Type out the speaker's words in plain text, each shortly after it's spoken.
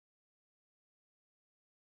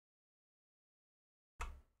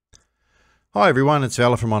Hi everyone, it's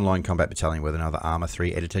Valor from Online Combat Battalion with another Arma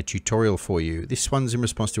 3 editor tutorial for you. This one's in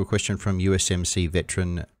response to a question from USMC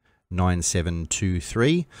Veteran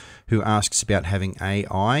 9723 who asks about having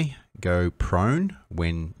AI go prone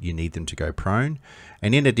when you need them to go prone,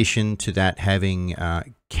 and in addition to that having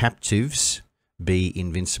captives be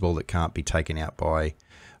invincible that can't be taken out by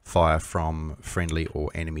fire from friendly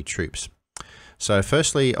or enemy troops. So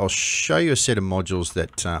firstly, I'll show you a set of modules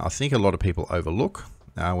that I think a lot of people overlook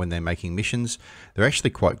when they're making missions. They're actually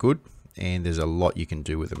quite good, and there's a lot you can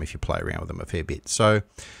do with them if you play around with them a fair bit. So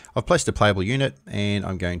I've placed a playable unit, and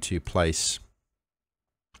I'm going to place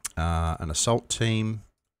an assault team,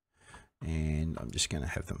 and I'm just going to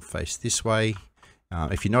have them face this way.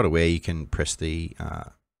 If you're not aware, you can press the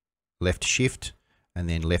left shift and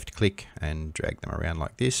then left click and drag them around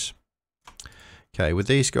like this. Okay, with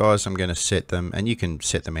these guys, I'm going to set them, and you can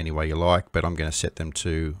set them any way you like, but I'm going to set them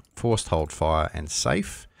to forced hold fire and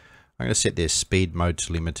safe. I'm going to set their speed mode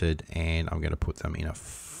to limited, and I'm going to put them in a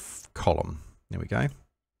column. There we go.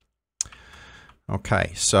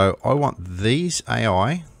 Okay, so I want these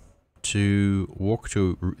AI to walk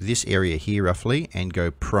to this area here roughly and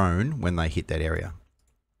go prone when they hit that area.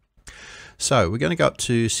 So we're going to go up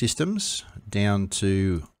to Systems, down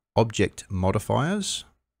to Object Modifiers,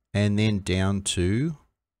 and then down to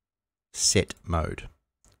Set Mode.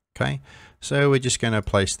 Okay, so we're just going to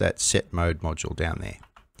place that Set Mode module down there.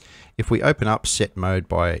 If we open up Set Mode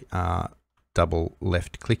by double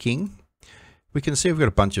left clicking, we can see we've got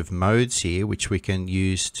a bunch of modes here which we can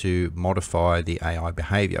use to modify the AI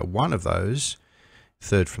behavior. One of those,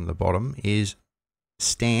 third from the bottom, is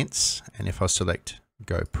stance, and if I select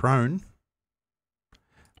go prone,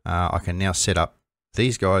 I can now set up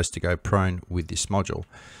these guys to go prone with this module.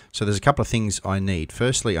 So there's a couple of things I need.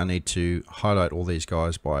 Firstly, I need to highlight all these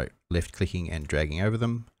guys by left clicking and dragging over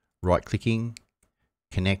them, right clicking,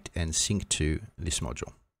 connect and sync to this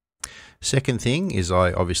module. Second thing is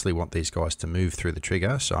I obviously want these guys to move through the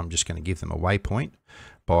trigger, so I'm just going to give them a waypoint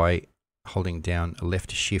by holding down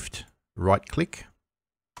left shift right click,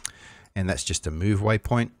 and that's just a move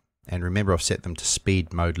waypoint. And remember, I've set them to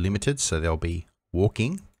speed mode limited, so they'll be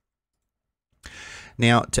walking.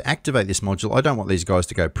 Now, to activate this module, I don't want these guys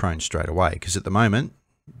to go prone straight away, because at the moment,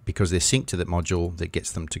 because they're synced to that module that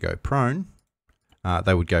gets them to go prone,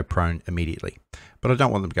 they would go prone immediately. But I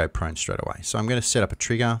don't want them to go prone straight away. So I'm going to set up a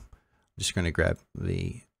trigger. I'm just going to grab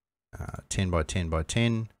the 10 by 10 by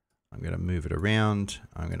 10. I'm going to move it around.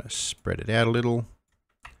 I'm going to spread it out a little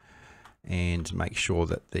and make sure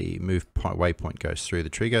that the move waypoint goes through the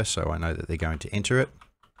trigger, so I know that they're going to enter it.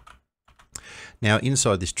 Now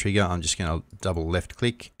inside this trigger, I'm just going to double left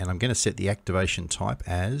click, and I'm going to set the activation type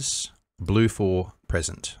as blue for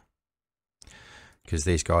present, because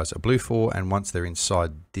these guys are blue for, and once they're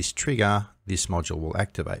inside this trigger, this module will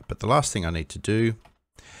activate. But the last thing I need to do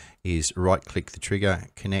is right click the trigger,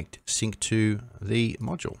 connect, sync to the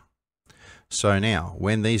module. So now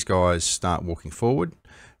when these guys start walking forward,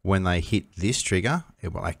 when they hit this trigger,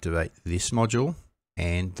 it will activate this module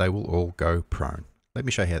and they will all go prone. Let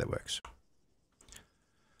me show you how that works.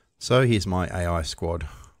 So here's my AI squad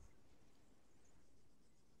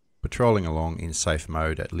patrolling along in safe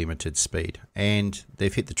mode at limited speed, and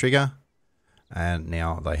they've hit the trigger and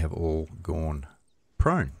now they have all gone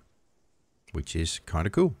prone, which is kind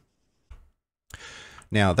of cool.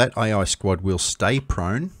 Now that AI squad will stay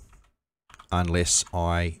prone unless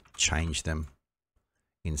I change them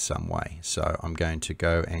in some way. So I'm going to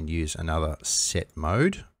go and use another set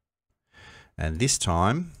mode, and this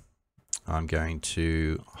time I'm going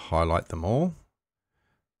to highlight them all,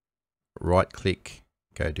 right click,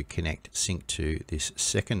 go to connect, sync to this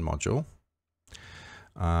second module.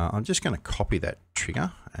 I'm just going to copy that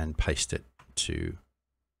trigger and paste it to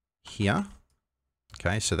here.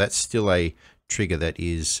 Okay, so that's still a trigger that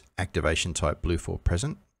is activation type blue for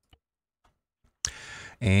present.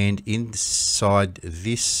 And inside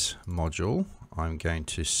this module, I'm going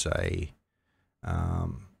to say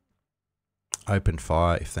open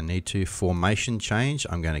fire if they need to. Formation change,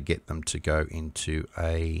 I'm going to get them to go into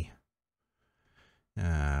a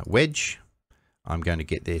wedge. I'm going to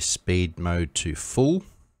get their speed mode to full.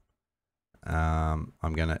 I'm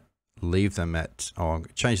going to leave them at,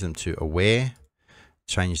 change them to aware,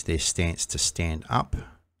 change their stance to stand up,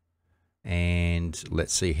 and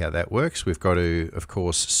let's see how that works. We've got to, of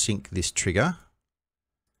course, sync this trigger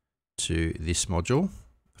to this module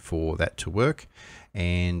for that to work,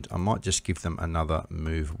 and I might just give them another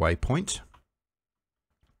move waypoint.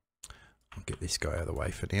 I'll get this guy out of the way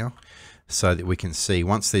for now so that we can see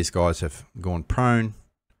once these guys have gone prone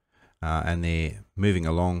and they're moving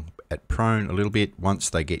along at prone a little bit, once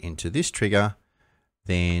they get into this trigger,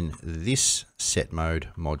 then this set mode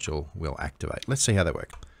module will activate. Let's see how that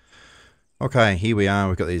works. Okay, here we are.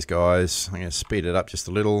 We've got these guys. I'm going to speed it up just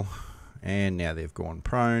a little. And now they've gone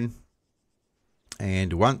prone.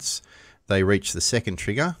 And once they reach the second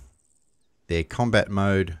trigger, their combat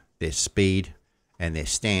mode, their speed, and their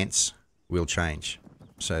stance will change.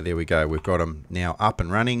 So there we go. We've got them now up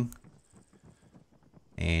and running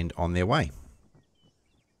and on their way.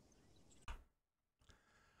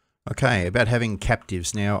 Okay, about having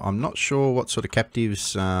captives. Now, I'm not sure what sort of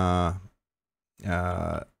captives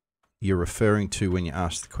you're referring to when you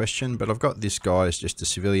ask the question, but I've got this guy as just a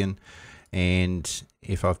civilian, and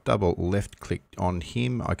if I've double left clicked on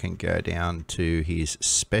him, I can go down to his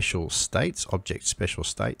special states, object special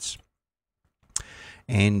states,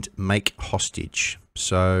 and make hostage.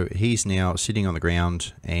 So he's now sitting on the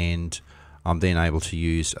ground, and I'm then able to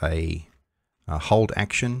use a hold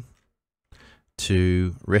action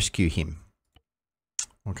to rescue him.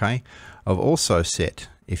 Okay, I've also set,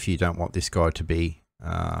 if you don't want this guy to be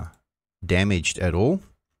damaged at all,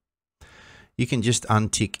 you can just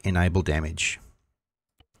untick enable damage.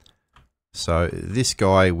 So this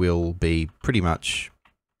guy will be pretty much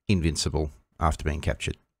invincible after being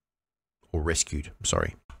captured or rescued,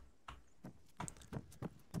 sorry.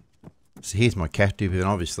 So here's my captive, and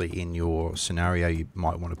obviously in your scenario you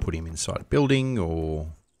might want to put him inside a building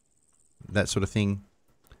or that sort of thing.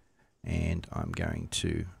 And I'm going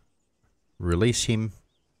to release him.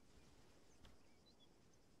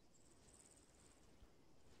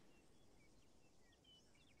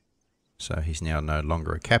 So he's now no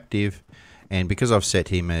longer a captive. And because I've set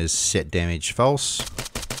him as set damage false,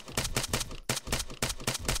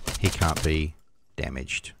 he can't be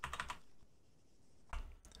damaged.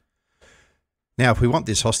 Now, if we want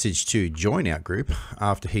this hostage to join our group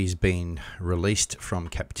after he's been released from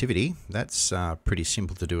captivity, that's pretty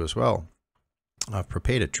simple to do as well. I've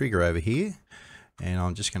prepared a trigger over here, and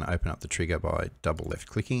I'm just going to open up the trigger by double left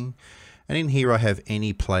clicking. And in here I have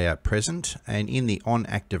any player present, and in the on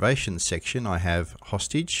activation section I have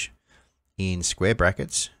hostage in square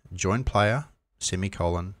brackets, join player,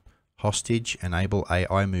 semicolon, hostage enable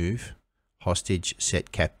AI move, hostage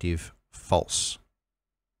set captive false.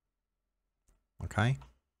 Okay,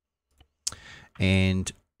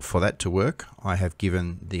 and for that to work, I have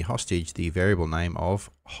given the hostage the variable name of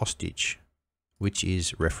hostage, which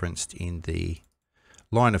is referenced in the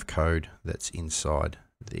line of code that's inside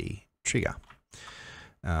the trigger.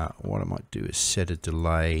 What I might do is set a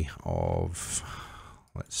delay of,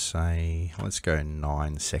 let's go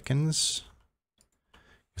 9 seconds,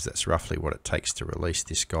 because that's roughly what it takes to release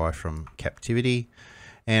this guy from captivity.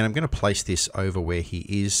 And I'm going to place this over where he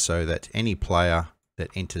is so that any player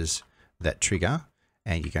that enters that trigger,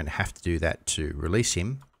 and you're going to have to do that to release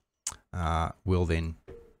him, will then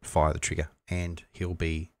fire the trigger and he'll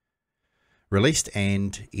be released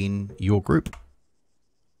and in your group.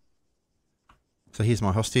 So here's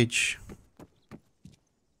my hostage.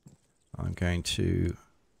 I'm going to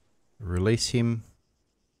release him,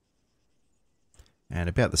 and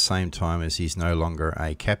about the same time as he's no longer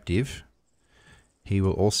a captive, he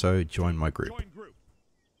will also join my group.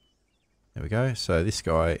 There we go. So this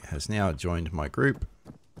guy has now joined my group,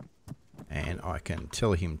 and I can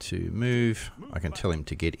tell him to move. I can tell him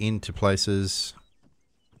to get into places.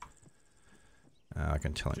 I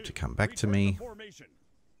can tell him to come back to me.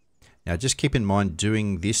 Now just keep in mind,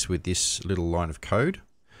 doing this with this little line of code,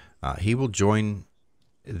 he will join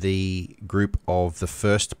the group of the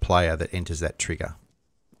first player that enters that trigger.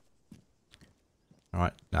 All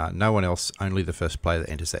right, no one else, only the first player that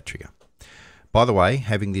enters that trigger. By the way,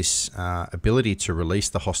 having this ability to release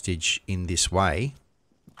the hostage in this way,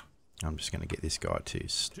 I'm just going to get this guy to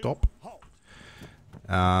stop,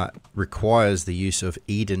 requires the use of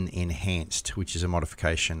Eden Enhanced, which is a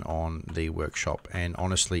modification on the workshop. And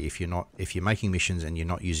honestly, if you're making missions and you're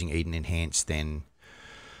not using Eden Enhanced, then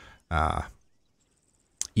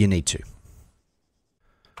you need to.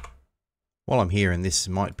 While I'm here, and this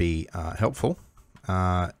might be helpful,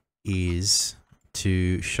 is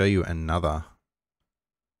to show you another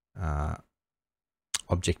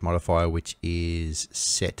object modifier, which is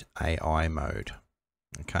set AI mode.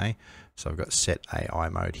 Okay, so I've got set AI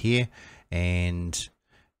mode here, and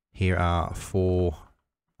here are 4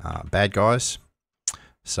 bad guys.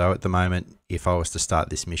 So at the moment, if I was to start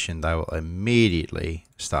this mission, they will immediately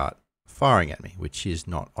start firing at me, which is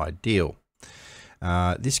not ideal.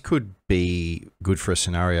 This could be good for a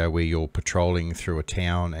scenario where you're patrolling through a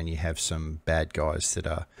town and you have some bad guys that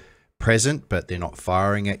are present, but they're not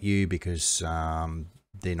firing at you because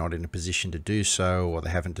they're not in a position to do so, or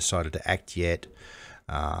they haven't decided to act yet.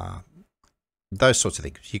 those sorts of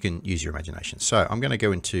things. You can use your imagination. So I'm going to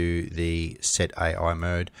go into the set AI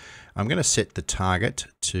mode. I'm going to set the target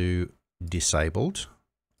to disabled,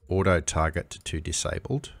 auto target to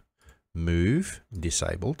disabled, move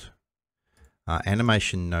disabled,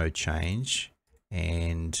 animation no change,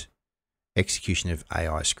 and execution of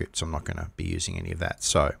AI scripts. I'm not going to be using any of that.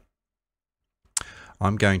 So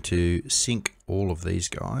I'm going to sync all of these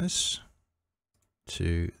guys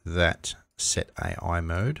to that set AI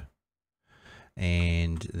mode.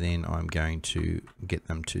 And then I'm going to get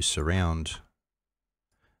them to surround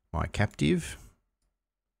my captive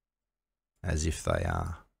as if they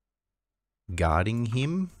are guarding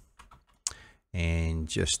him. And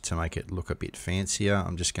just to make it look a bit fancier,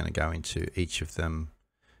 I'm just going to go into each of them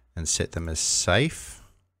and set them as safe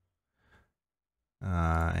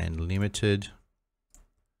and limited.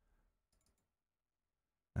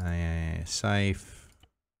 Safe.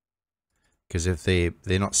 Because if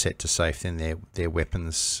they're not set to safe, then their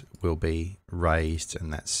weapons will be raised,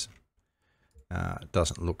 and that's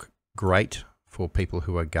doesn't look great for people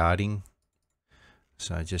who are guarding.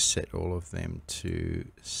 So just set all of them to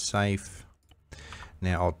safe.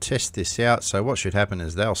 Now I'll test this out. So what should happen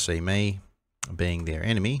is they'll see me being their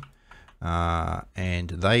enemy, and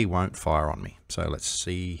they won't fire on me. So let's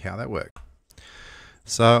see how that works.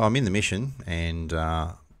 So I'm in the mission, and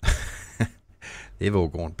they've all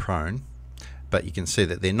gone prone. But you can see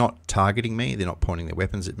that they're not targeting me, they're not pointing their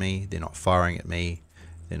weapons at me, they're not firing at me,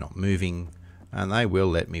 they're not moving, and they will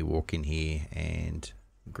let me walk in here and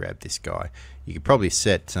grab this guy. You could probably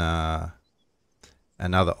set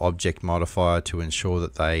another object modifier to ensure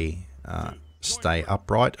that they stay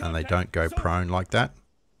upright and they don't go prone like that.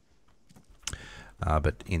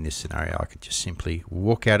 But in this scenario, I could just simply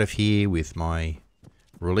walk out of here with my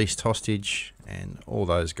released hostage, and all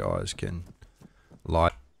those guys can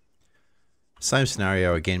lie. Same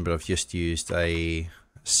scenario again, but I've just used a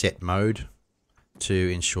set mode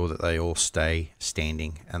to ensure that they all stay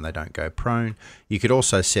standing and they don't go prone. You could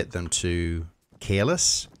also set them to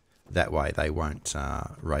careless. That way they won't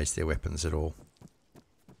raise their weapons at all.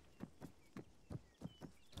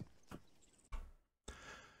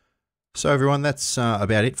 So everyone, that's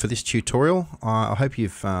about it for this tutorial. I hope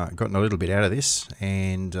you've gotten a little bit out of this,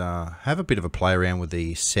 and have a bit of a play around with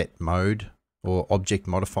the set mode or object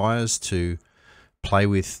modifiers to play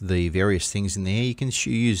with the various things in there. You can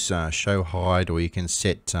use show hide, or you can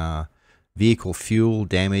set vehicle fuel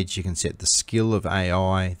damage, you can set the skill of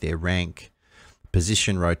AI, their rank,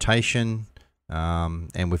 position rotation,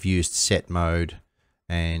 and we've used set mode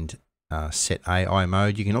and set AI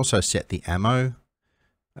mode. You can also set the ammo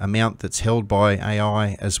amount that's held by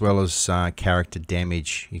AI, as well as character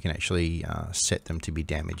damage. You can actually set them to be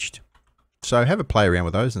damaged. So have a play around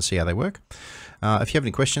with those and see how they work. If you have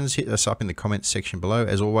any questions, hit us up in the comments section below.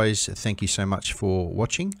 As always, thank you so much for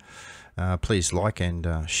watching. Please like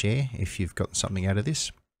and share if you've gotten something out of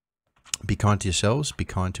this. Be kind to yourselves, be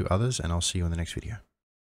kind to others, and I'll see you in the next video.